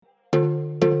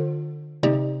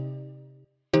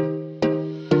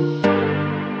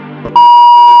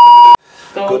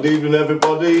Good evening,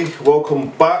 everybody. Welcome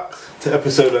back to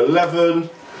episode 11.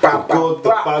 The good, the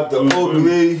bad, the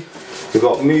ugly. We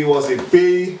got me, Wazzy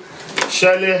B,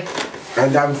 Shelley,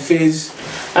 and I'm Fizz,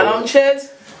 and I'm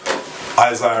Ched,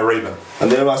 Isaiah Raven.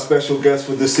 And they're our special guests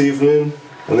for this evening.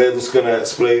 And they're just going to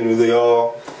explain who they are,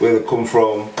 where they come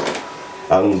from,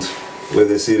 and where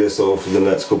they see themselves for the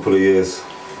next couple of years.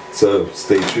 So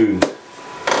stay tuned.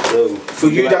 So, for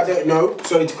you that don't know,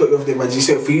 sorry to cut you off there, man. You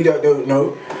said for you that don't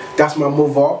know, that's my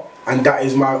mother and that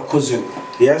is my cousin.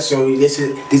 Yeah, so this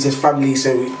is family.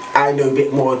 So I know a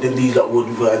bit more than these lot would,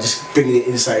 but I'm just bringing it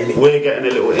inside. Innit? We're getting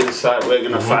a little insight. We're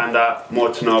gonna find out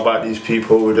more to know about these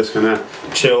people. We're just gonna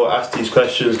chill, ask these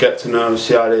questions, get to know them,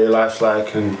 see how their life's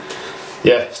like, and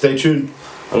yeah, stay tuned.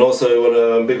 And also, we want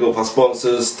to big up our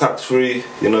sponsors, tax free,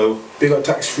 you know. Big up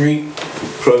tax free.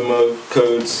 Promo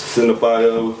codes, it's in the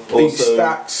bio. Big also,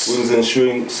 Stacks. Wings and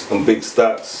Shrinks and Big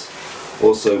Stacks.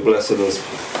 Also, blessing us.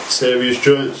 Serious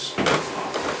joints.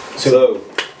 So,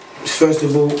 first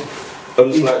of all,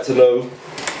 I'd just like to know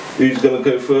who's going to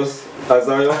go first.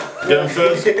 Isaiah? Going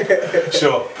first?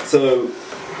 Sure. So,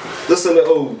 just a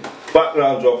little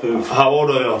background drop of How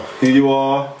old are you? who you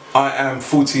are. I am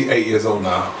 48 years old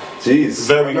now. Jeez.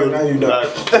 Very good. now you know.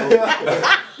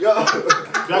 Yo,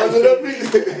 is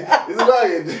it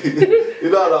lying?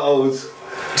 You're not that old.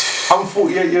 I'm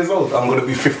 48 years old. I'm going to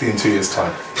be 50 in 2 years'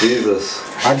 time. Jesus.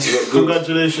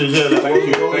 Congratulations, yeah.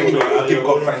 Thank you. I give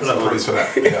God thanks and praise for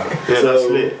that. Yeah. Yeah,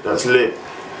 So- that's lit.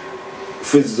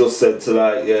 Fizz just said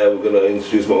tonight, yeah, we're going to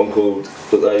introduce my uncle,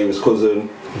 but he was cousin.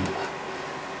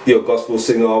 You're a gospel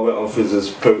singer. I went on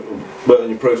Fizz's went on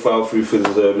your profile through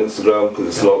Fizz's Instagram because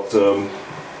it's locked.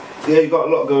 Yeah, you got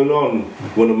a lot going on.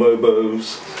 One of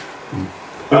Mobos.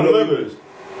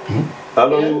 How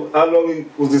long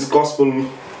was this gospel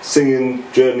singing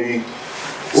journey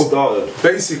started?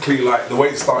 Basically, like the way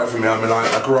it started for me, I mean,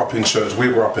 I grew up in church. We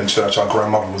grew up in church. Our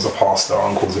grandmother was a pastor, our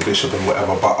uncle was a bishop and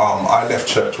whatever. But I left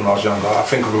church when I was younger. I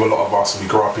think with a lot of us, we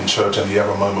grew up in church and you have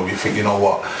a moment where you think, you know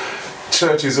what?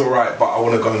 Church is alright, but I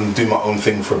want to go and do my own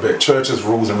thing for a bit. Church has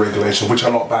rules and regulations, which are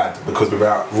not bad, because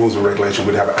without rules and regulation,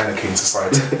 we'd have anarchy in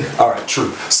society. Alright,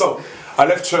 true. So, I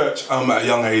left church at a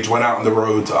young age, went out on the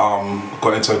road,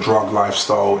 got into a drug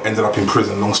lifestyle, ended up in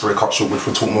prison, long story cut short, which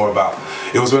we'll talk more about.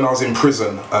 It was when I was in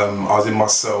prison, I was in my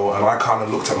cell, and I kind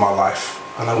of looked at my life,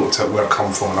 and I looked at where I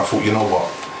come from, and I thought, you know what?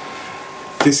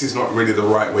 This is not really the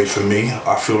right way for me.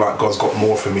 I feel like God's got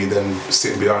more for me than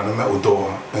sitting behind a metal door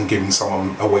and giving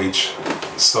someone a wage.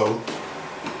 So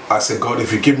I said, God,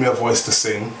 if you give me a voice to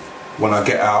sing when I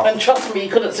get out. and trust me, you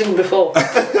couldn't sing before. I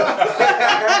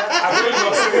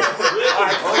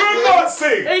could not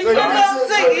sing. I could not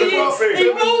sing. He couldn't sing. He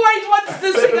always wanted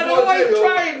to sing and always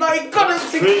tried, but he couldn't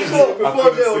sing before.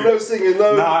 Before there was no singing,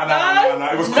 no. No.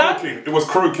 It was croaking. It was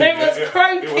croaking. It was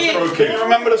croaking. It was Do croaking. you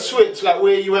remember the switch, like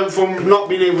where you went from not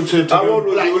being able to How old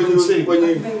was like you you can sing?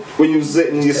 when you was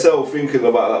sitting yourself thinking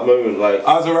about that moment? Like,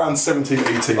 I was around 17,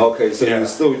 18. okay, so Yeah. you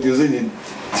was in your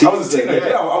I was a teenager.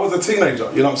 Yeah, I was a teenager.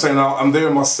 You know what I'm saying? I'm there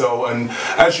in my cell, and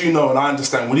as you know, and I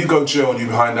understand, when you go to jail and you're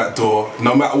behind that door,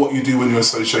 no matter what you do when you're in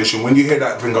association, when you hear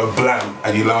that thing go blam,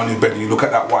 and you lie on your bed and you look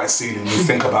at that white ceiling, you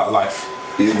think about life.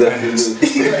 You definitely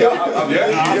do.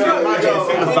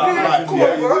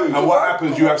 And what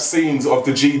happens? You have scenes of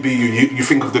the GBU. You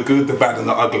think of the good, the bad, and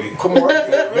the ugly. come on,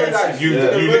 real life. You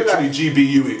literally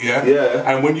GBU it, yeah? Yeah.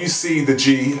 And when you see the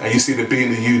G and you see the B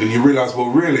and the U, then you realise, well,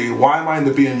 really, why am I in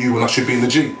the B and U when I should be in the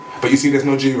G? But you see, there's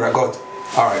no G, right? God.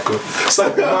 All right, good. So,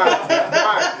 so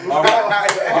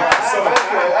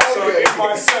in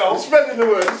myself, Spreading the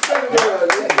word.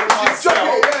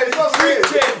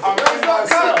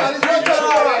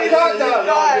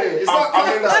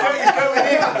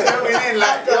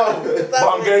 But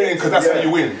I'm going in because that's how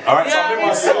you win. Alright, so I'm in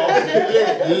myself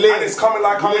and it's coming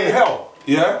like I'm in hell.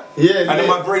 Yeah? And then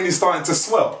my brain is starting to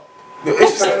swell. So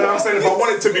then I'm saying if I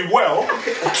want it to be well,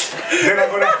 then I'm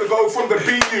going to have to go from the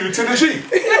BU to the G.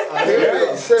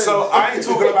 Yeah? So I ain't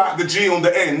talking about the G on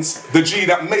the ends, the G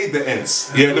that made the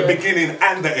ends. Yeah, the beginning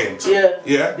and the end.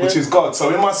 Yeah, which is God.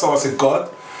 So in my soul I said,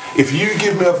 God, if you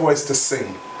give me a voice to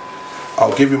sing,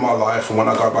 I'll give you my life, and when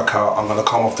I go back out, I'm going to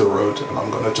come off the road and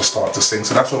I'm going to just start to sing.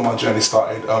 So that's where my journey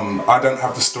started. I don't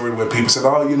have the story where people said,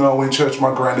 oh, you know, in church,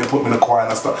 my granddad put me in a choir,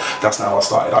 and that's not how I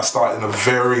started. I started in a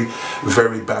very,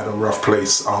 very bad and rough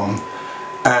place.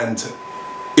 And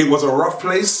it was a rough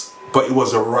place, but it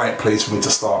was the right place for me to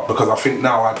start, because I think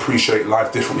now I appreciate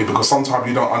life differently, because sometimes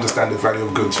you don't understand the value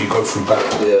of good until you go through bad.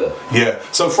 Yeah.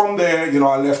 So from there, you know,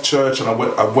 I left church and I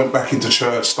went back into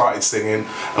church, started singing,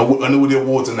 and all the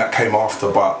awards and that came after.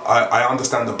 But I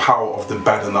understand the power of the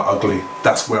bad and the ugly.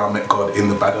 That's where I met God, in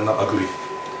the bad and the ugly.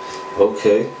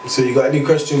 Okay. So you got any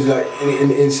questions like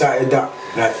inside of that?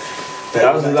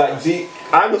 That was like deep.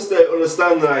 I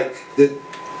understand like that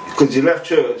because you left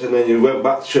church and then you went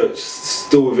back to church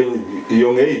still within a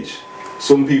young age.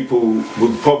 Some people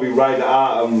would probably ride it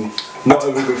out and not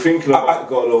even be thinking about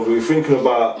God or be thinking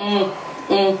about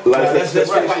life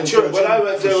expectations. When I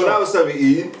went there when I was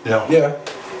 17,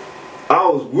 I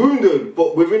was wounded,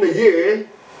 but within a year,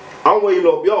 I'm weighing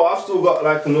up, I've still got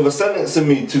like another sentence in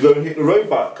me to go and hit the road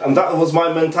back. And that was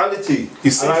my mentality.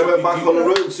 And I went back on the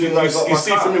road soon as I got my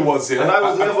car. For me was, and I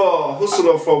was never a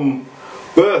hustler from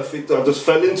birth. I just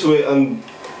fell into it and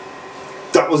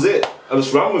that was it. I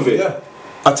just ran with it. Yeah.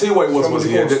 I tell you what it was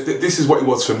this is what it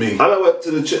was for me. And I went to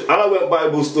the church, and I went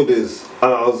Bible studies,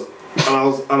 and I was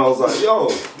like, yo,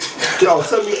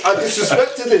 tell me, I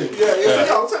disrespected him.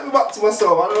 Yo, take me back to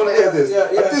myself. I don't want to hear this.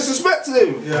 I disrespected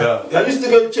him. I used to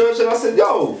go to church, and I said, we're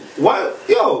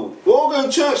all going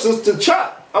to church just to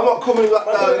chat. I'm not coming back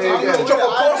down here again. But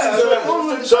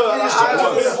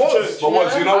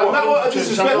you know what?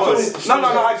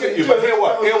 No, I get you. But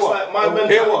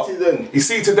hear what? You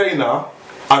see, today now,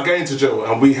 I get into Joe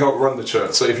and we help run the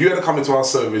church. So if you had to come into our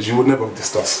service, you would never have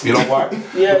dissed us. You know why?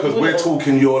 Because we're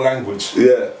talking your language.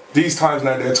 Yeah. These times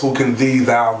now they're talking thee,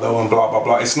 thou, thou, and blah blah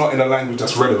blah. It's not in a language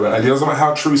that's relevant, and it doesn't matter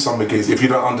how true something is. If you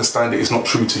don't understand it, it's not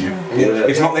true to you.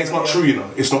 It's not true. You know,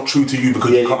 it's not true to you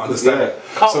because you can't understand it.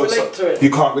 Can't relate to it.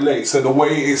 You can't relate. So the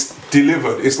way it's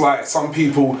delivered, it's like some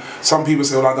people say,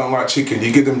 "Well, I don't like chicken."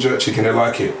 You give them jerk chicken, they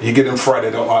like it. You give them fried,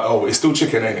 they don't like. Oh, it's still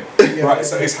chicken, ain't it? Right.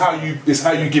 So it's how you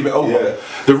give it over. Yeah.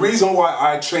 The reason why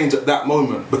I changed at that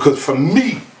moment because for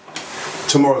me,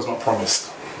 tomorrow's not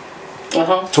promised.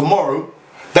 Tomorrow.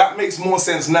 That makes more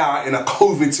sense now in a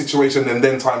COVID situation than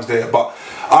then times there. But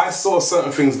I saw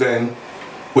certain things then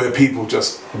where people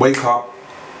just wake up,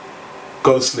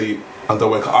 go sleep, and don't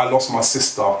wake up. I lost my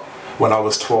sister when I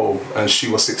was 12 and she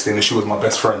was 16 and she was my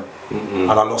best friend.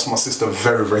 And I lost my sister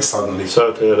very, very suddenly.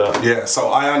 So to hear that. Yeah, so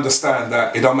I understand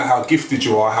that it don't matter how gifted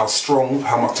you are, how strong,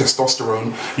 how much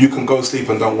testosterone, you can go sleep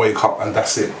and don't wake up and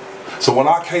that's it. So when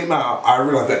I came out, I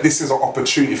realised that this is an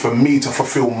opportunity for me to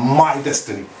fulfil my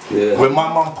destiny. Yeah. When my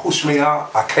mum pushed me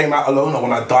out, I came out alone, and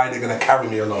when I die, they're going to carry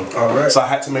me alone. So I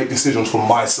had to make decisions for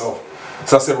myself.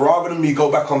 So I said, rather than me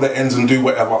go back on the ends and do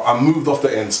whatever, I moved off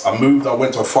the ends. I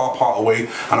went to a far part away,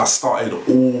 and I started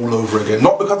all over again.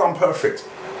 Not because I'm perfect,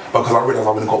 but because I realised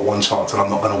I've only got one chance, and I'm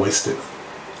not going to waste it.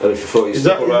 And if you thought you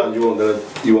stuck around, you weren't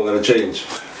going to change.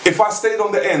 If I stayed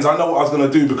on the ends, I know what I was going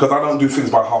to do because I don't do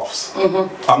things by halves.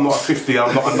 I'm not a 50,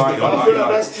 I'm not a 90, I'm I feel like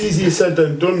that's easier said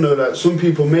than done though. Like some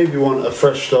people maybe want a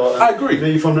fresh start. I agree.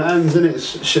 Maybe from the ends, innit?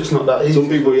 Shit's not that easy. Some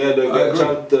people, don't get a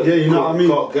chance. You know what I mean?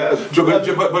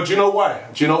 But do you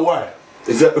know why?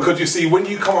 Is that because you see, when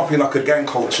you come up in like a gang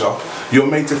culture, you're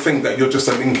made to think that you're just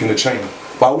a link in the chain.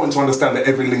 But I want to understand that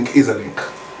every link is a link.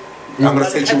 I'm going to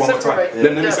say it to you one more time.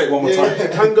 Let me say it one more time.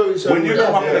 When you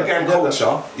come up in a gang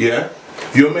culture,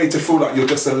 you're made to feel like you're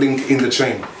just a link in the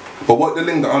chain. But what the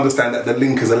link, to understand that the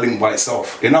link is a link by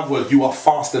itself. In other words, you are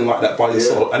fasting like that by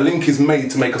yourself. A link is made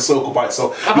to make a circle by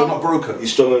itself. You're not broken. You're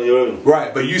strong on your own.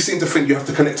 Right, but you seem to think you have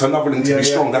to connect to another link to be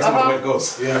strong. That's not the way it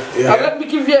goes. Let me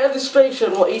give you an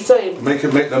illustration what he's saying. Make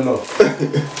them know.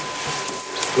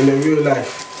 In the real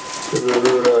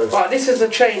life. Right, this is a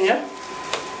chain, yeah?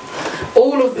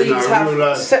 All of these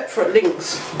have separate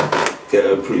links. Get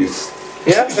a priest.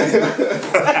 Yeah?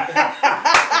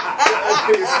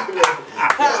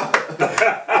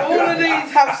 All of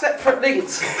these have separate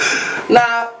links.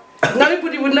 Now,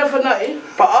 nobody would never know,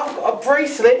 but I've got a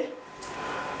bracelet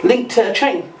linked to a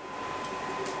chain.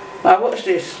 Now watch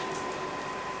this.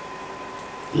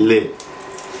 Lit.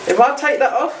 If I take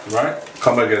that off... Right,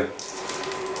 come again.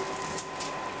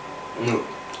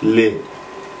 Lit.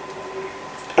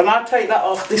 And I take that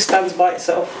off, this stands by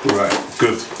itself. Right,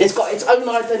 good. It's got its own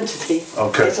identity.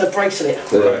 Okay. It's a bracelet.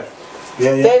 Right.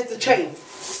 There's the chain.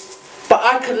 But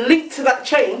I can link to that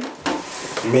chain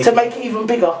to make it even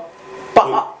bigger.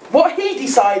 But what he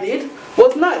decided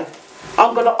was no.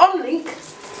 I'm going to unlink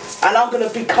and I'm going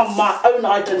to become my own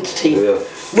identity,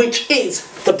 which is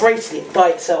the bracelet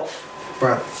by itself.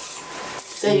 Right.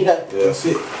 There you go. That's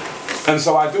it. And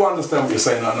so I do understand what you're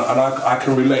saying, and I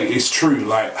can relate. It's true.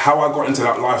 Like how I got into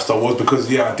that lifestyle was because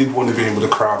I did want to be in with the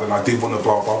crowd, and I did want to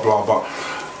blah blah blah. But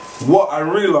what I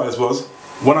realised was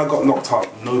when I got locked up,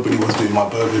 nobody was doing my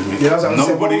bird with me. Yeah,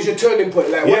 what was your turning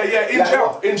point? Like,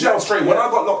 in jail straight. When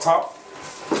I got locked up,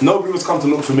 nobody was come to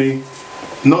look for me.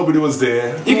 Nobody was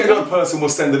there. You get a person will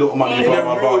send a little money, blah,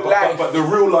 blah, blah. But the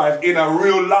real life, in a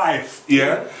real life,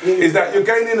 is that you're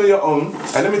going in on your own.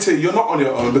 And let me tell you, you're not on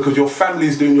your own because your family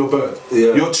is doing your bird.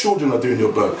 Yeah. Your children are doing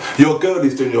your bird. Your girl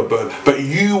is doing your bird. But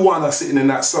you one are sitting in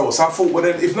that cell. So I thought, well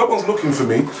then, if no one's looking for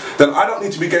me, then I don't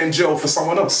need to be getting jail for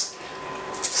someone else.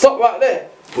 Stop right there.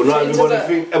 But not everybody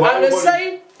think about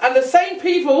and the same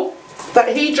people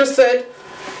that he just said,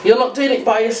 you're not doing it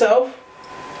by yourself.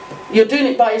 You're doing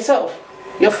it by yourself.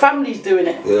 Your family's doing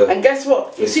it. Yeah. And guess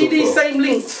what? You see these same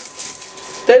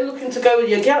links, they're looking to go with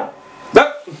your gal.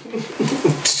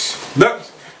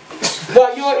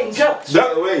 While you're in church.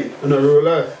 That way. In a real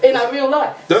life. In a real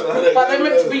life. But they're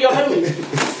meant to be your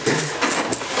homies.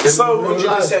 So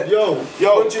 100%, yo,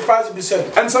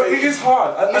 1,000%, and so it is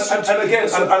hard, and again,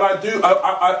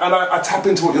 I tap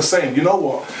into what you're saying. You know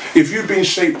what? If you've been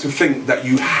shaped to think that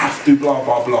you have to blah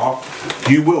blah blah,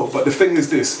 you will. But the thing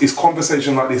is, this is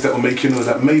conversation like this that will make you know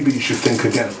that maybe you should think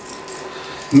again.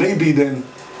 Maybe then,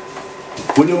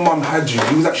 when your mum had you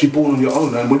was actually born on your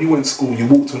own, and when you went to school, you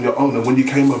walked on your own, and when you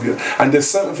came over here, and there's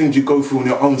certain things you go through on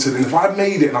your own. So then, if I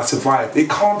made it and I survived,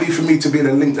 it can't be for me to be in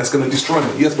a link that's going to destroy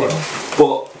me. Yes, brother.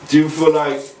 But do you feel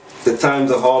like the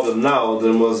times are harder now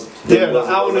than was? I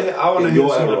want to hear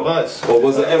some advice. Or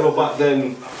was it ever back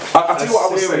then? I'll tell you what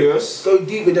I was serious. Go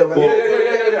deep with them.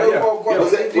 Yeah.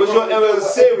 Was your ever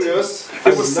serious?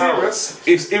 It was serious.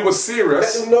 It was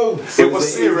serious. Let them know. It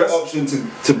was serious. Option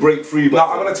to break free.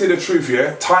 Now I'm gonna tell you the truth.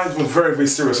 Yeah, times were very, very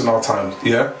serious in our times.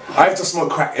 Yeah, I used to smoke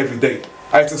crack every day.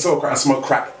 I used to smoke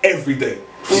crack every day.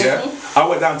 Yeah, I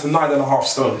went down to 9.5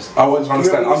 stones. I want you to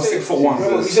understand. I'm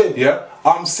 6'1". Yeah,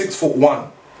 I'm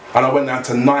 6'1". And I went down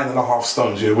to 9.5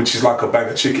 stones, which is like a bag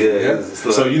of chicken. Yeah.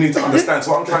 So you need to understand.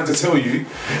 So what I'm trying to tell you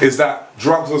is that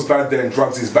drugs was bad then,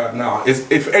 drugs is bad now.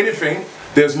 If anything,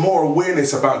 there's more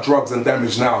awareness about drugs and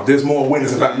damage now. There's more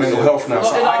awareness about mental health now.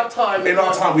 So in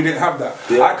our time, we didn't have that.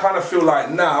 Yeah. I kind of feel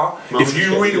like now, if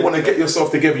you really want to get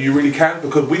yourself together, you really can,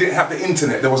 because we didn't have the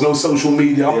internet. There was no social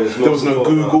media. There was no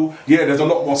Google. Yeah, there's a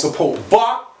lot more support.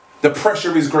 But the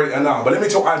pressure is greater now. But let me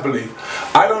tell you what I believe.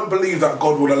 I don't believe that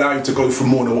God will allow you to go through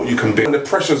more than what you can bear. When the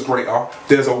pressure's greater,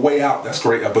 there's a way out that's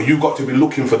greater, but you've got to be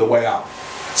looking for the way out.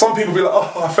 Some people be like,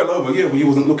 oh, I fell over. Yeah, but you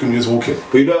wasn't looking, you was walking.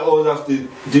 But you don't always have to,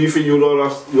 do you think you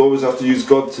always have to use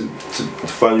God to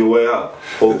find your way out?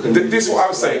 This is what I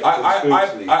would say.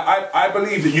 I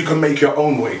believe that you can make your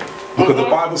own way. Because the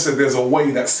Bible said there's a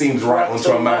way that seems right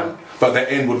unto a man, but the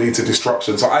end will lead to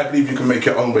destruction. So I believe you can make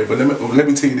your own way. But let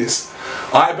me tell you this.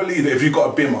 I believe that if you've got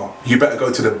a bimmer, you better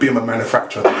go to the bimmer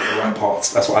manufacturer to get the right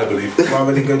parts. That's what I believe. I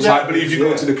believe you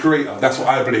go to the creator. That's what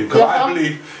I believe. Because I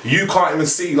believe you can't even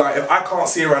see, like, if I can't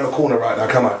see around the corner right now,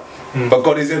 can I? But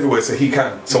God is everywhere, so He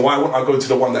can. So why wouldn't I go to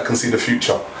the one that can see the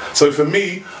future? So for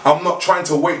me, I'm not trying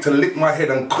to wait to lick my head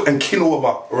and kin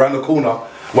over around the corner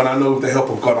when I know with the help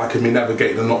of God I can be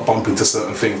navigated and not bump into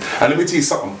certain things. And let me tell you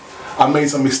something. I made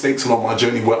some mistakes along my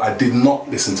journey where I did not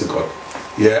listen to God.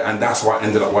 Yeah, and that's why I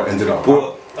ended up where I ended up.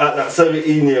 Well, at that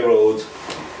 17-year-old,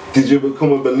 did you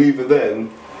become a believer then,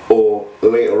 or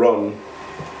later on,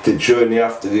 the journey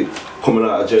after coming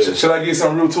out of jail? Shall I give you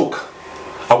some real talk?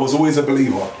 I was always a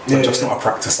believer, but just not a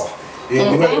practicer.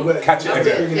 Catch it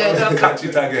again. Catch it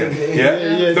again.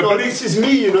 Yeah. The belief is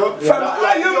me, you know.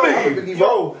 How you mean?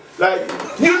 Bro, like,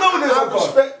 you know there's a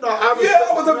God.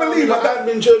 I was a believer. I hadn't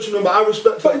been churching them, but I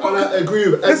respect it and I agree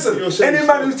with everything you're saying. Any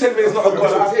man who's telling me it's not a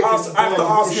God, I have to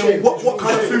ask him what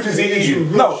kind of food is he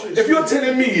eating. No, if you're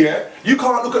telling me, you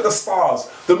can't look at the stars,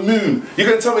 the moon, you're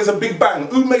going to tell me it's a big bang.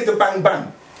 Who made the bang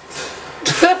bang?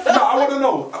 No, I want to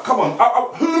know. Come on,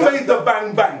 who made the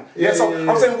bang bang? So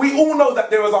I'm saying we all know that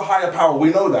there is a higher power. We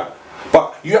know that,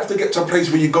 but you have to get to a place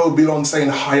where you go beyond saying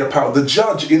higher power. The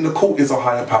judge in the court is a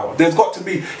higher power. There's got to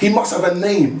be. He must have a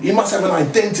name. He must have an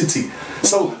identity.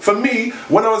 So for me,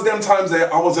 when I was them times there,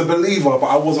 I was a believer, but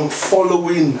I wasn't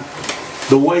following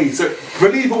the way. So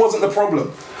believer wasn't the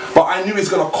problem, but I knew it's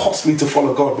going to cost me to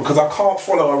follow God, because I can't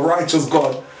follow a righteous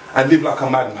God and live like a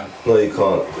madman. No, you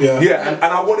can't. Yeah, and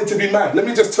I wanted to be mad. Let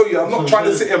me just tell you, I'm not trying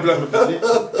to sit here and be like, you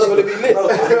want to be lit?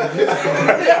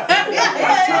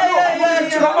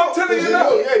 I'm telling you now.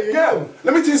 Yeah.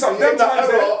 Let me tell you something. Them times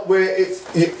where it's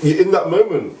you're in that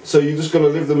moment, so you're just gonna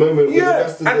live the moment. With the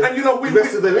rest of and you know, the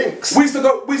rest of the links. We used to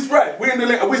go. We're in the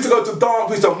link. We used to go to dance.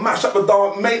 We used to mash up the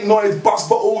dance, make noise, bust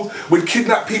bottles. We'd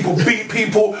kidnap people, beat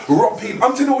people, rob people.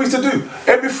 I'm telling you what we used to do.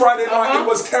 Every Friday night it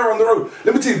was terror on the road.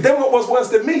 Let me tell you, them what was worse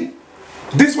than me.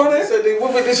 This one here? So they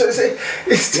would be this one say,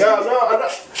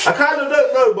 I kind of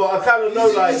don't know, but I kind of know,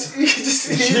 like,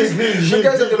 you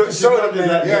guys are the persona,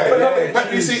 man.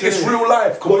 But you see, it's real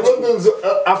life. But London's,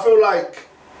 I feel like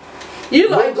You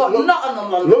lot ain't got nothing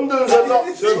on London. London's a lot.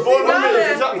 Is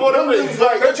that London's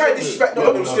like. Don't try to disrespect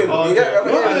London still.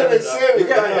 London is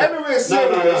serious. Everywhere's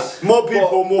serious. More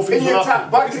people, more things.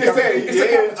 Back to the day, It's a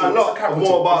capital. a lot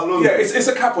more about London. Yeah, it's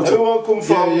a capital. Everyone come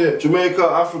from Jamaica,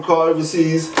 Africa,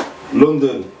 overseas,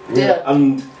 London. Yeah.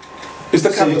 And it's the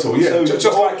capital, so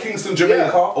just like Kingston,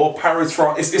 Jamaica, or Paris,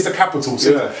 France. It's the capital.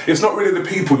 So it's not really the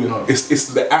people, you know.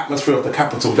 It's the atmosphere of the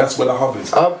capital. That's where the hub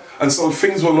is. And so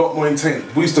things were a lot more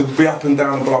intense. We used to be up and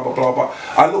down, blah blah blah. But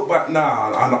I look back now,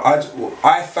 and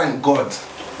I thank God.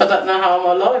 I don't know how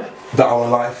I'm alive. That I'm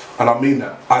alive, and I mean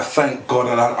that. I thank God,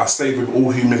 and I say with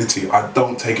all humility, I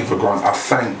don't take it for granted. I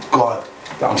thank God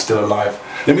that I'm still alive.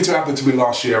 Let me tell you what happened to me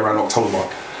last year around October.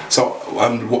 So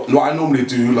what I normally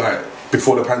do, like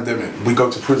before the pandemic, we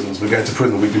go to prisons. We get into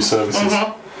prison. We do services.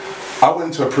 I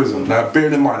went to a prison. Now,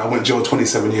 bearing in mind, I went to jail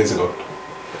 27 years ago.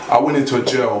 I went into a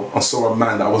jail and saw a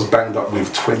man that I was banged up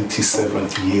with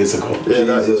 27 years ago.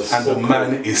 Jesus. And the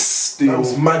man is still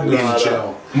in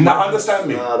jail. Now, understand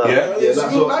me? Yeah? Yeah,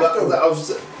 that's what I'm not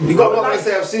going to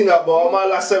say I've seen that, but on my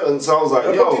last sentence, I was like,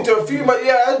 I looked into a few, but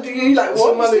you like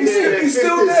what? He's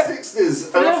still there.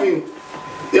 60s, and I think,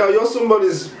 you're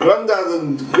somebody's granddad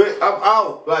and great. I'm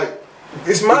out. Like,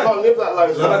 it's mad. I can't live that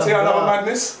life. Can I tell you another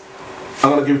madness? I'm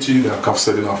going to give it to you now, I've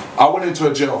said enough. I went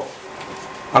into a jail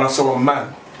and I saw a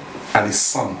man and his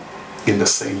son in the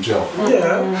same jail.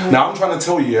 Yeah. Now I'm trying to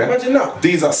tell you, Imagine that.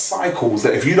 These are cycles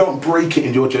that if you don't break it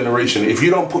in your generation, if you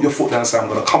don't put your foot down and say, I'm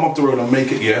going to come up the road and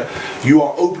make it, you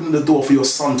are opening the door for your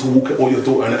son to walk it, or your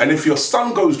daughter. And if your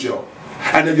son goes jail,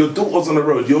 and then your daughter's on the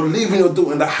road, you're leaving your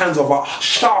daughter in the hands of a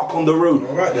shark on the road,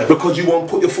 because you won't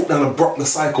put your foot down and block the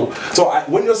cycle. So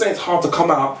when you're saying it's hard to come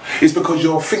out, it's because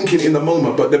you're thinking in the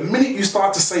moment. But the minute you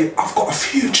start to say, I've got a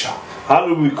future. How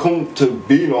did we come to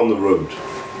being on the road?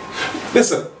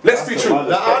 Listen, let's be true.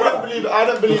 I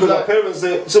don't believe because that. our parents,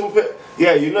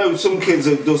 some kids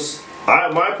are just.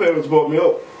 My parents brought me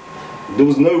up. There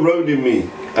was no road in me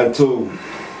until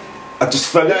I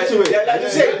just fell into it. Yeah, like you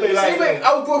said,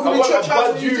 I was brought up in the church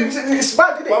house. It's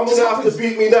bad, isn't it? Mum didn't have to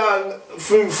beat me down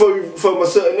from a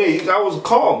certain age. I was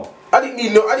calm. I didn't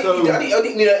need I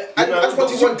just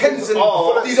wanted 110s and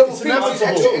these other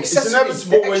things. It's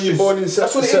inevitable when you're born in set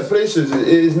places. It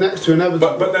is next to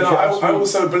inevitable. But then I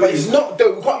also believe. But it's not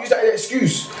though. We can't use that as an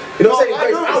excuse. You know what I'm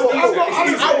saying?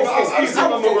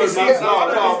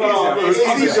 It's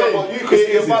easy. You could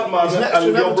see a bad man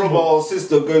and your brother or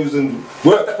sister goes and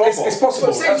work proper. It's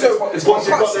possible. It's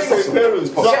possible.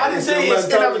 I didn't say it's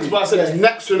inevitable. I said it's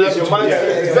next to inevitable. I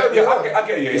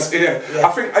get you. I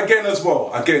think again as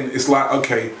well. It's like,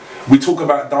 okay, we talk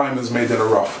about diamonds made in the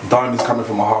rough, diamonds coming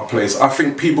from a hard place. I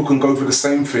think people can go through the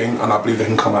same thing, and I believe they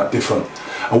can come out different.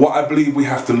 And what I believe we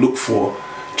have to look for,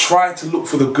 try to look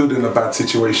for the good in a bad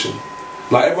situation.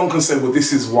 Like, everyone can say, well,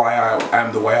 this is why I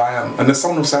am the way I am. And then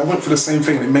someone will say, I went for the same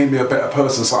thing and it made me a better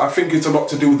person. So I think it's a lot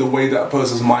to do with the way that a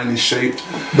person's mind is shaped.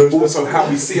 Also, how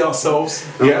we see ourselves.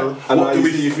 And how you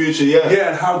see your future,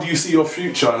 and how do you see your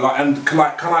future? Can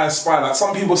I aspire? Like,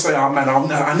 some people say, oh man,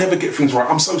 I never get things right.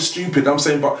 I'm so stupid. I'm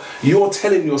saying, but you're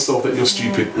telling yourself that you're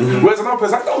stupid. Whereas another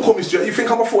person's like, don't call me stupid. You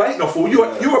think I'm a fool? I ain't a fool.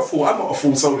 You're a fool. I'm not a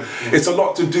fool. So it's a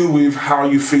lot to do with how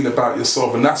you feel about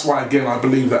yourself. And that's why, again, I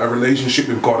believe that a relationship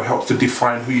with God helps to define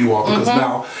who you are, because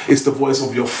now it's the voice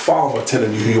of your father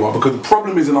telling you who you are. Because the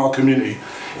problem is in our community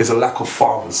is a lack of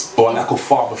fathers, or a lack of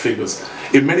father figures.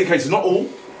 In many cases, not all,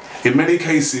 in many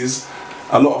cases,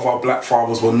 a lot of our black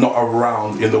fathers were not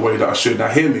around in the way that I should. Now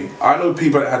hear me, I know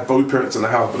people that had both parents in the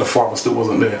house but the father still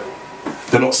wasn't there.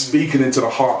 They're not speaking into the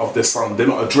heart of their son. They're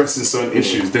not addressing certain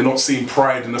issues. They're not seeing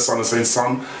pride in the son and saying,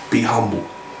 son, be humble.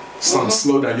 Son,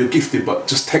 slow down, you're gifted, but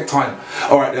just take time.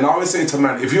 Alright, then I always say to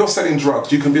man, if you're selling drugs,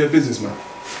 you can be a businessman.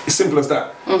 It's simple as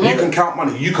that. You can count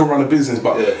money, you can run a business,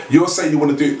 but you're saying you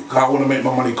want to do, I want to make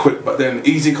my money quick, but then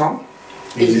easy come?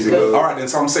 Easy go. Alright then,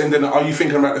 so I'm saying then, are you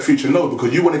thinking about the future? No,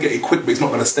 because you want to get it quick, but it's not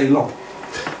going to stay long.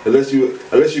 Unless you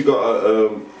got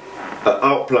an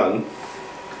out plan,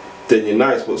 then you're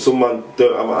nice, but someone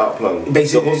don't have an out plan.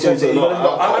 Basically, I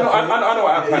know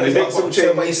what out plan is. Make some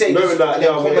change, knowing that I'm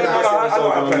going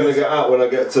to get out when I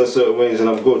get to a certain range and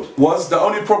I'm good. Was the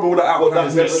only problem with the out plan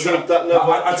is this? I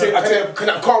tell you, can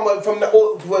that karma from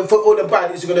all the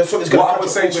bad is going to what I would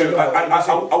say to you,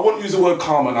 I won't use the word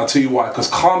karma, and I'll tell you why. Because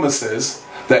karma says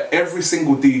that every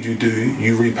single deed you do,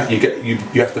 you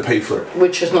have to pay for it.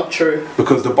 Which is not true.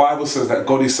 Because the Bible says that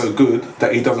God is so good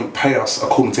that He doesn't pay us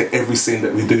according to every sin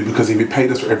that we do. Because if He paid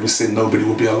us for every sin, nobody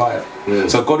would be alive.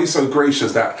 So God is so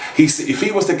gracious that if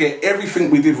He was to get everything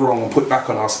we did wrong and put back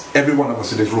on us, every one of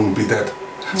us in this room would be dead.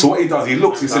 So what He does, He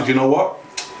looks, He says, you know what?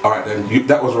 alright then,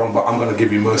 that was wrong, but I'm going to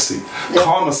give you mercy. Yeah.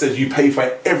 Karma says you pay for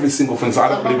every single thing, so I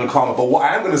don't believe in karma. But what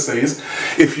I am going to say is,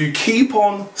 if you keep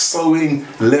on sowing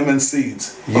lemon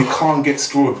seeds, you can't get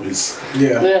strawberries.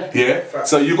 Yeah?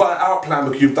 So you got an out plan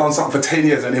because you've done something for 10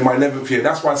 years, and in my 11th year,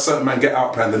 that's why certain men get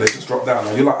out planned and they just drop down.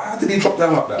 And you're like, how did he drop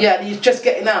down like that? Yeah, he's just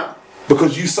getting out.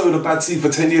 Because you sowed a bad seed for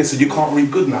 10 years, so you can't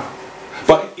reap good now.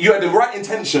 But you had the right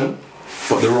intention,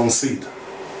 but the wrong seed.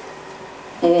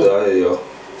 There you go.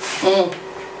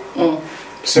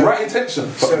 So, right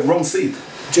intention, but wrong seed.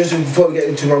 Just before we get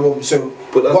into my moment, so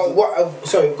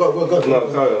sorry, go. No,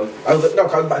 carry on. No,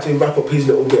 coming back to wrap up his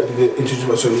little bit of the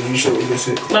introduction. So you should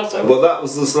listen. Well, that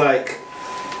was just like,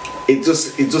 it's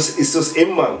just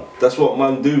in man. That's what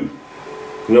man do.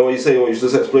 You know what you say? What you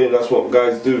just explained. That's what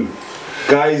guys do.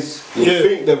 Guys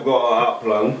think they've got an out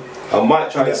plan. I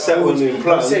might try to set one in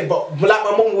plan. But like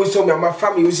my mum always told me, and my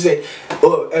family always say, we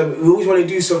always want to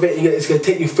do something. It's gonna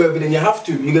take you further than you have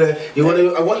to.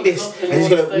 I want this, and he's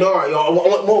gonna I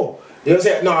want more. You know what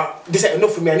I'm saying? No, this ain't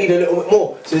enough for me. I need a little bit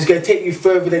more. So it's gonna take you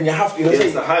further than you have to. You know what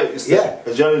I'm saying? It's the hype.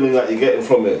 It's the adrenaline that you're getting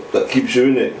from it that keeps you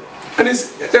in it. And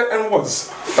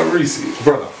Reese,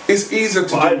 brother, it's easier to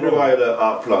do I knew I had an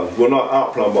out plan. Well, not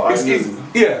out plan, but it's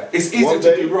easier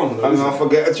to do wrong. Though, and I'll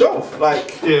forget a job.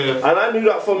 And I knew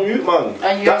that from you, man.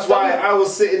 That's why I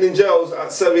was sitting in jails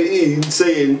at 17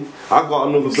 saying, I got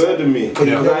another bird in me.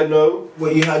 Because I know.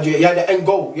 Well, you had the end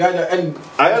goal. I had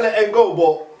the end goal,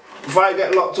 but if I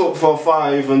get locked up for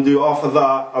 5 and do half of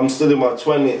that, I'm still in my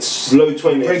 20s, low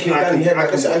 20s. I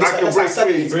can break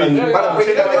free and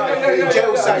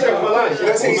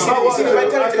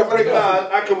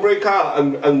I can break out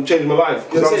and change my life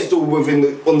because I'm still within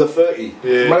the under 30.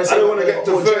 I don't want to get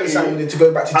to 30 to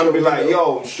go back to and be like,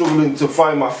 yo, I'm struggling to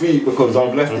find my feet because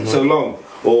I've left it so long,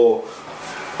 or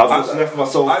I've just left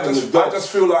myself. I just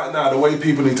feel like now the way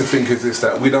people need to think is this: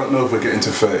 that we don't know if we're getting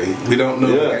to 30, we don't know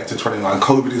if we're getting to 29.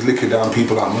 COVID is licking down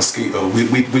people like mosquito.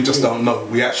 We just don't know.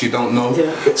 We actually don't know.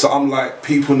 So I'm like,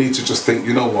 people need to just think,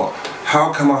 you know what?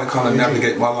 How can I kind of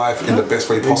navigate my life in the best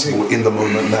way possible in the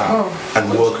moment now and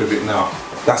work with it now?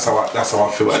 That's how I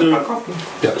feel.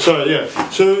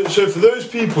 So for those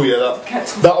people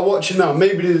that are watching now,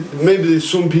 maybe there's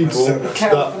some people that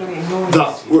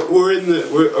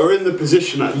are in the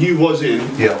position that you was in.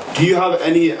 Yeah. Do you have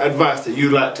any advice that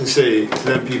you'd like to say to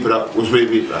them people that was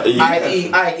maybe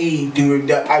i.e. doing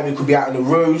that? I could be out on the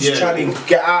roads trying to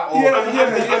get out. Or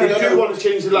they do want to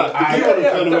change their life. They do want to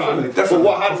turn around.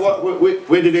 But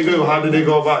where did they go? How did they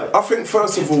go about it? I think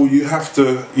first of all you have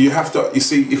to. You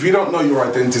see, if you don't know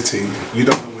your identity, you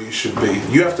don't know where you should be.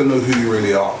 You have to know who you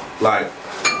really are. Like,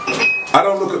 I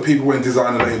don't look at people wearing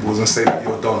designer labels and say that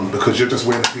you're done because you're just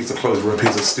wearing a piece of clothes with a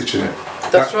piece of stitch in it.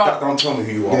 That don't tell me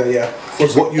who you are.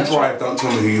 What you drive don't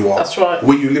tell me who you are. That's right.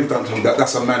 Where you live don't tell me that.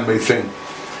 That's a man-made thing.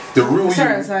 The real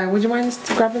sorry, would you mind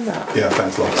grabbing that? Yeah,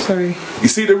 thanks, love. Sorry. You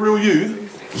see, the real you,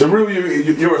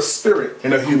 you're a spirit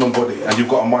in a human body and you've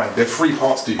got a mind. There are 3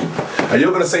 parts to you. And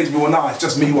you're going to say to me, well, nah, it's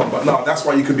just me one. But no, that's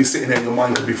why you could be sitting here and your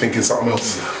mind could be thinking something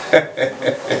else.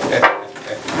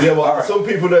 Yeah, well, some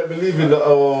people don't believe in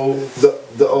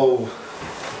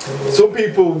some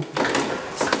people,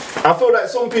 I feel like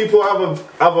some people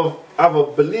have a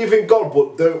believe in God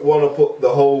but don't want to put the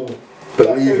whole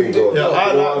believe in God.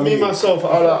 Yeah, myself,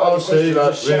 I'll say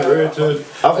like I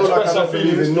feel like I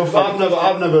believe in nothing.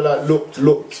 I've never like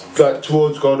looked like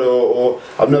towards God or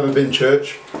I've never been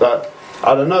church. Like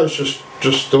I don't know, it's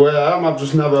just the way I am. I've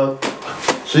just never.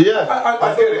 So yeah,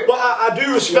 I get it. But I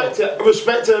do respect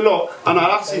it a lot, and I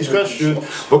ask these questions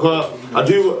because I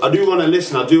do want to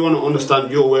listen. I do want to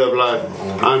understand your way of life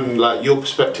and like your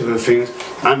perspective of things,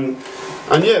 and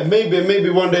yeah, maybe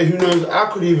one day, who knows? I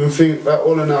could even think that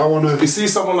all in that I want to. You see,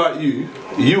 someone like you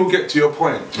will get to your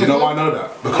point. You know, I know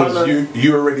that because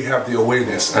you already have the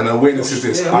awareness, and the awareness is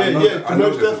this. I know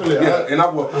most definitely. In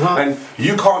other words, and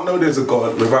you can't know there's a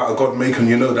God without a God making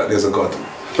you know that there's a God.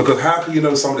 Because how can you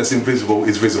know something that's invisible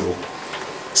is visible?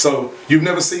 So you've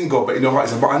never seen God, but in your heart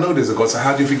you say, but I know there's a God, so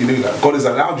how do you think you knew that? God has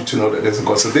allowed you to know that there's a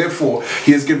God, so therefore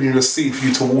He has given you a seed for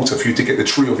you to water, for you to get the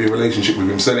tree of your relationship with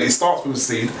Him. So that it starts with a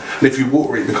seed, and if you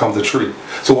water it, it becomes a tree.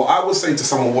 So what I would say to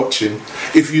someone watching,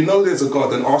 if you know there's a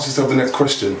God, then ask yourself the next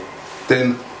question,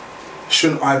 then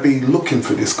shouldn't I be looking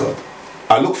for this God?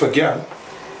 I look for gal,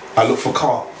 I look for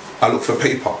car, I look for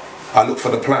paper, I look for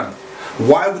the plan.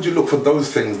 Why would you look for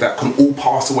those things that can all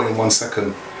pass away in 1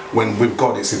 second when with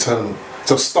God it's eternal?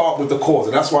 So start with the cause,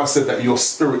 and that's why I said that your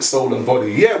spirit, soul and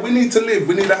body. Yeah, we need to live,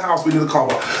 we need a house, we need a car,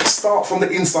 but start from the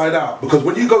inside out. Because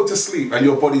when you go to sleep and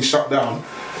your body's shut down,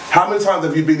 how many times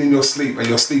have you been in your sleep and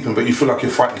you're sleeping but you feel like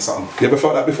you're fighting something? You ever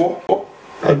felt that before?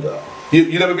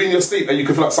 You never been in your sleep and you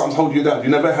can feel like something's holding you down. You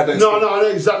never had that. No, I know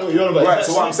exactly what you're on about. Right,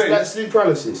 so what I'm saying, like sleep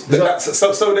paralysis.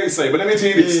 So they say, but let me tell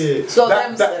you this. So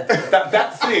that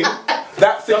thing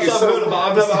That's is what so.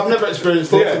 I've never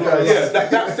experienced it.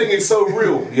 That thing is so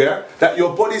real. Yeah, that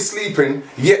your body's sleeping,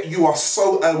 yet you are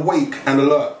so awake and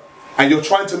alert. And you're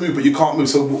trying to move, but you can't move.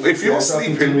 So if you're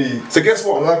sleeping, so guess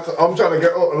what? Like, I'm trying to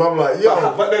get up, and I'm like,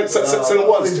 yo. But then, so answer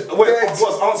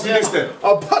me this then.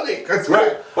 I panic. That's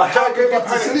right. But how can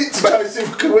I sleep to try to see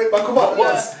if I can wake back up?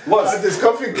 I just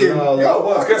come thinking,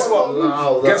 guess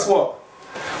what? Guess what?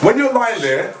 When you're lying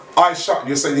there, eyes shut,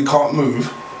 you're saying you can't move.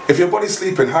 If your body's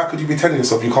sleeping, how could you be telling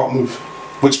yourself you can't move?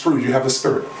 Which proves you have a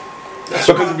spirit.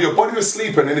 Because if your body was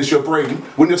sleeping and it's your brain,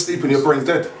 when you're sleeping, your brain's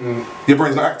dead. Your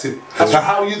brain's not active. So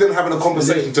how are you then having a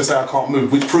conversation to say I can't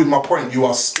move? Which proves my point. You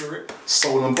are spirit,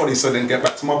 soul and body. So then get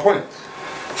back to my point.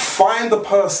 Find the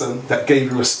person that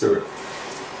gave you a spirit.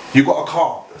 You got a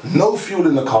car. No fuel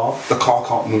in the car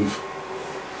can't move.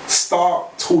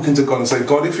 Start talking to God and say,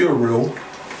 God, if you're real,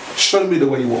 show me the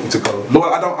way you want me to go.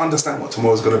 Lord, I don't understand what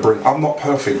tomorrow's going to bring. I'm not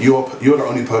perfect. You're the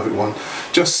only perfect one.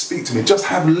 Just speak to me. Just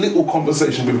have little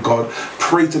conversation with God.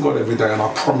 Pray to God every day, and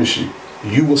I promise you,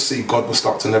 you will see God will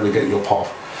start to navigate your path.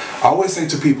 I always say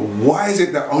to people, why is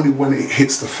it that only when it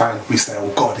hits the fan we say,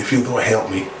 oh God, if you don't help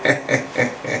me?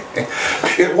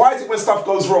 Why is it when stuff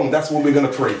goes wrong, that's when we're going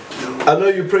to pray? I know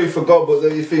you pray for God, but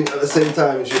then you think at the same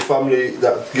time it's your family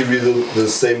that give you the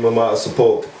same amount of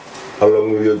support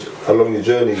along your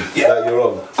journey that you're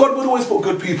on. God would always put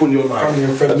good people in your life.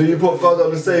 And do you put God on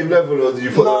the same level, or do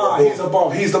you put? Nah, He's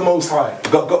above. He's the Most High.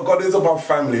 God is above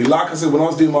family. Like I said, when I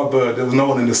was doing my bird, there was no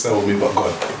one in the cell with me but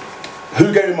God.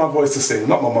 Who gave me my voice to sing?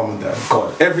 Not my mum and dad.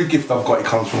 God. Every gift I've got, it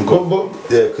comes from God.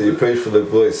 Yeah, because you prayed for the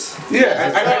voice.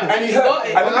 Yeah, and He heard.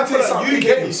 And I tell you something, you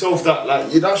gave yourself that,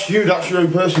 like, that's you, that's your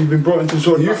own person. You've been brought into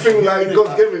sort of. You think like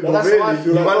God gave it, but really,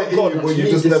 humanity, but you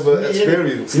just never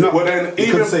experienced. Well, then,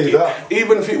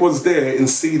 even if it was there in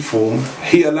seed form,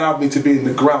 He allowed me to be in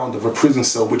the ground of a prison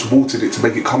cell, which watered it to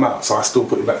make it come out. So I still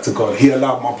put it back to God. He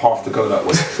allowed my path to go that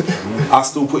way. I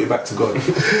still put it back to God.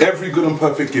 Every good and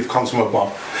perfect gift comes from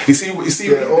above. You see,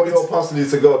 all your passion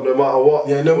to God, no matter what.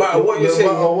 Yeah, no matter what you say.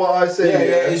 No matter what I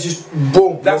say. It's just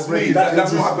boom. That's me.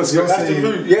 That's my perspective. That's the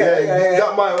root. Yeah.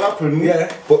 That might happen.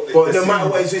 Yeah. But no matter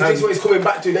what, it's just what it's coming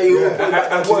back to.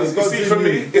 You see, for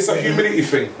me, it's a humility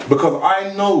thing, because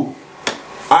I know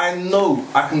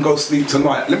I can go sleep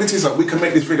tonight. Let me tell you something, we can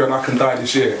make this video and I can die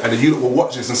this year. And then you will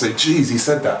watch this and say, geez, he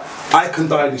said that. I can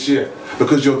die this year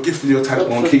because your gift and your talent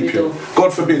won't keep you.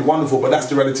 God forbid, wonderful, but that's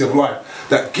the reality of life.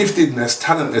 That giftedness,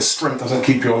 talentness, strength doesn't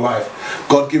keep you alive.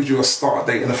 God gives you a start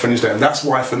date and a finish date. And that's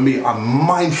why for me, I'm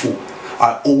mindful.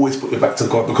 I always put it back to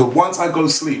God, because once I go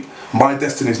sleep, my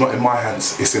destiny is not in my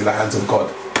hands, it's in the hands of God.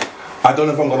 I don't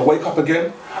know if I'm going to wake up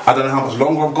again. I don't know how much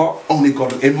longer I've got. Only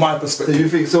God, in my perspective. So you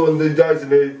think someone that dies in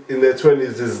their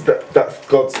 20s is that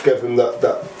God's given that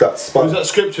span? Was that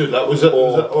scripture? Was that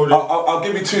already? I'll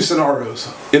give you two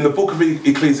scenarios. In the book of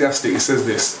Ecclesiastes, it says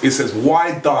this. It says,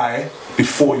 why die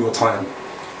before your time?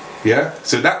 Yeah?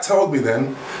 So that told me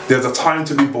then, there's a time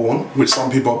to be born, which some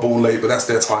people are born late, but that's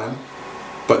their time.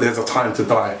 But there's a time to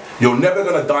die. You're never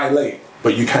going to die late,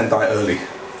 but you can die early.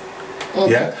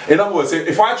 Yeah? In other words,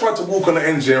 if I tried to walk on the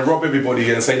engine and rob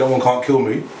everybody and say no one can't kill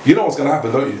me, you know what's going to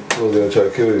happen, don't you? Someone's going to try to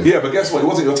kill you. Yeah, but guess what? It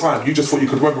wasn't your time. You just thought you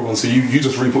could rob everyone, so you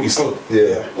just reap what you sowed.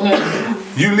 Yeah.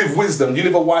 You live wisdom. You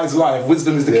live a wise life.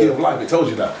 Wisdom is the key of life. It tells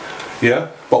you that. Yeah?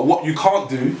 But what you can't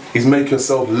do is make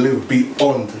yourself live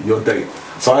beyond your date.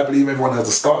 So I believe everyone has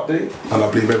a start date, and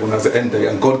I believe everyone has an end date,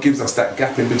 and God gives us that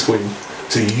gap in between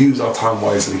to use our time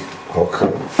wisely.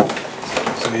 Okay.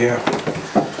 So yeah.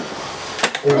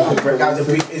 That was a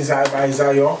brief insight by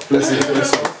Isaiah. Listen.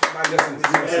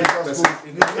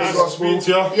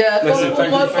 Yeah,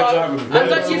 and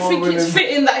don't you think it's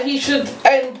fitting that he should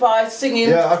end by singing?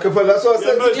 Yeah, I can put that's what I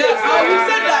said. Yeah, he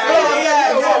said that.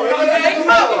 Yeah.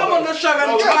 Come on the show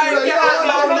and try and get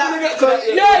that.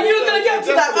 Yeah, you were gonna get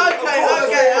to that. Okay.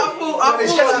 I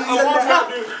thought.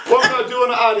 What I do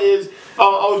want to add is, I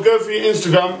was going through your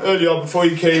Instagram earlier before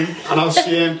you came, and I was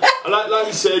seeing, like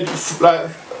you said, like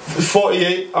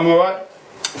 48. Am I right?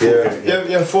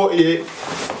 Yeah, 48.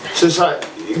 So it's like,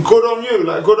 good on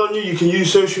you. You can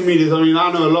use social media. I mean,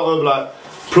 I know a lot of like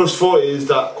plus 40s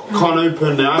that can't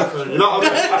open their iPhone. You know what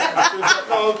I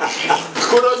mean?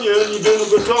 Good on you, and you're doing a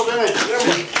good job, innit?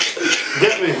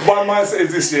 Get me? My mindset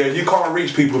is this year: you can't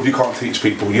reach people if you can't teach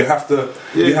people. You have to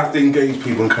engage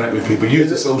people and connect with people. Use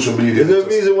the social media. Is there a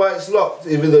reason why it's locked,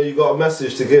 even though you got a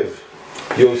message to give?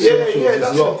 your Yeah,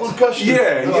 that's a good question.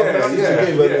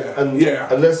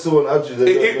 Yeah. Unless someone adds you,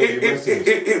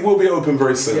 it will be open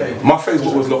very soon. Yeah. My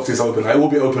Facebook was locked, it's open. It will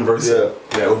be open very soon.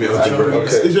 Yeah, it will be open very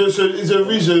soon. Is there a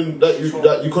reason that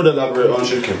you could elaborate on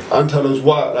and tell us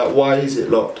why is it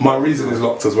locked? My reason is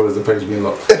locked as well as the page being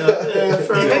locked.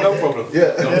 No problem.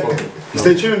 No problem.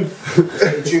 Stay tuned.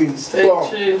 Stay tuned.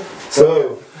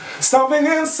 So, something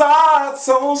inside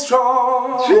so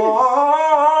strong.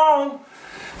 Jeez.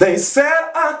 They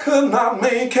said I could not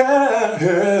make it.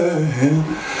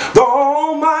 Though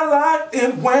all my life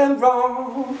it went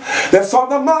wrong. They thought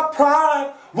that my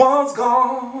pride was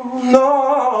gone. No,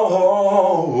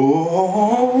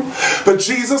 but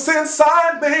Jesus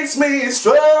inside makes me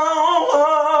strong.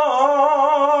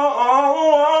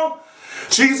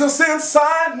 Jesus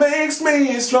inside makes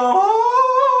me strong.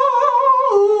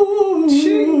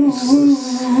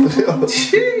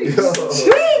 Jesus.